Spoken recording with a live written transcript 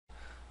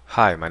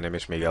Hi, my name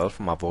is Miguel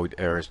from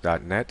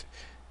AvoidErrors.net.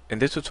 In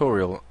this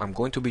tutorial, I'm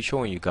going to be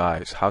showing you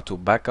guys how to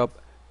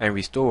backup and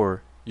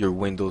restore your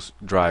Windows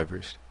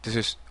drivers. This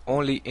is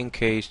only in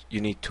case you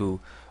need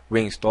to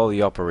reinstall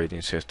the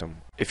operating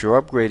system. If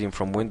you're upgrading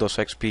from Windows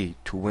XP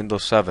to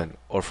Windows 7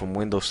 or from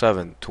Windows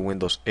 7 to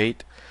Windows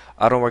 8,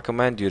 I don't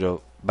recommend you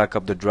to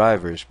backup the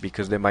drivers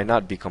because they might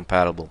not be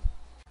compatible.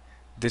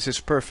 This is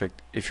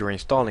perfect if you're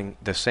installing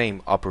the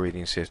same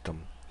operating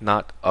system,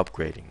 not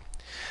upgrading.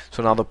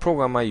 So now the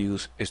program I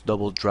use is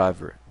Double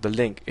Driver. The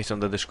link is in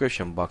the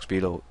description box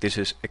below. This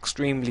is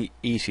extremely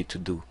easy to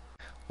do.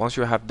 Once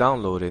you have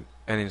downloaded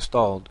and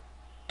installed,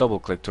 double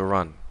click to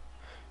run.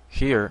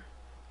 Here,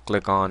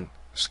 click on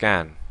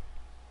Scan.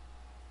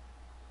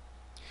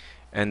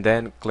 And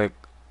then click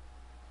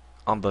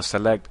on the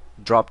Select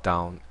drop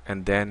down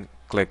and then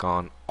click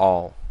on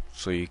All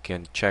so you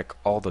can check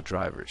all the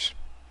drivers.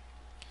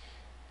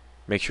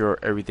 Make sure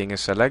everything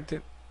is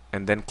selected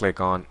and then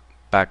click on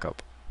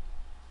Backup.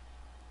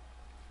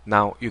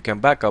 Now you can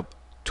back up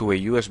to a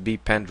USB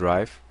pen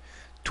drive,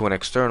 to an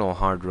external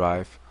hard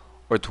drive,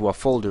 or to a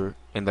folder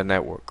in the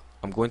network.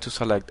 I'm going to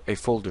select a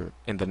folder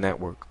in the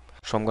network.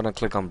 So I'm going to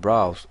click on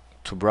Browse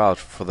to browse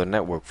for the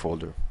network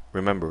folder.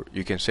 Remember,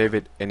 you can save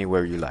it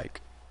anywhere you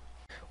like.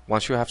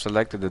 Once you have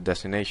selected the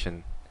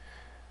destination,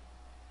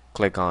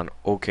 click on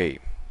OK.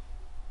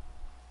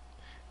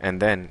 And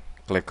then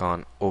click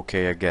on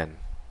OK again.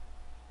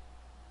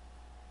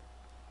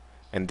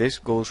 And this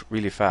goes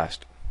really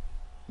fast.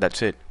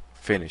 That's it.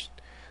 Finished.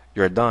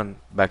 You're done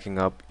backing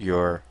up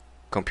your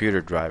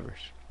computer drivers.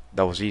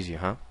 That was easy,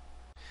 huh?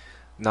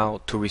 Now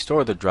to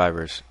restore the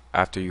drivers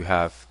after you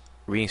have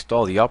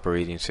reinstalled the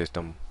operating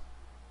system,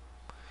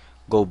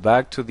 go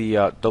back to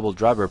the Double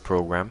Driver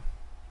program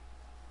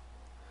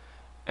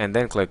and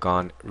then click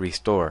on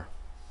Restore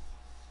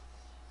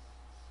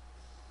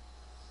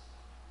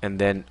and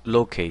then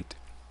Locate.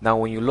 Now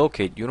when you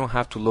locate, you don't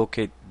have to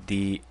locate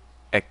the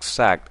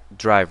exact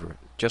driver,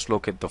 just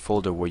locate the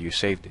folder where you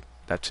saved it.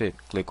 That's it.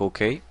 Click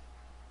OK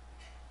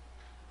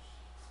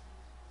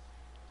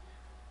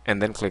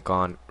and then click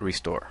on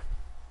Restore.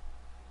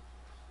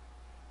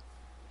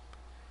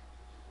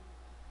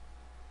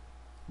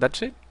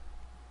 That's it.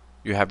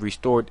 You have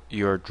restored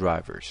your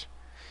drivers.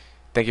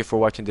 Thank you for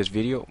watching this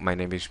video. My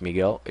name is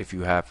Miguel. If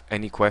you have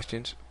any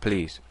questions,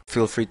 please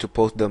feel free to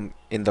post them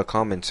in the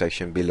comment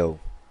section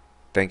below.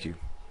 Thank you.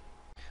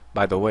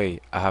 By the way,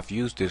 I have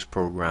used this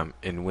program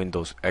in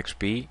Windows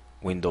XP,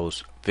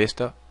 Windows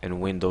Vista,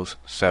 and Windows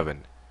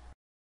 7.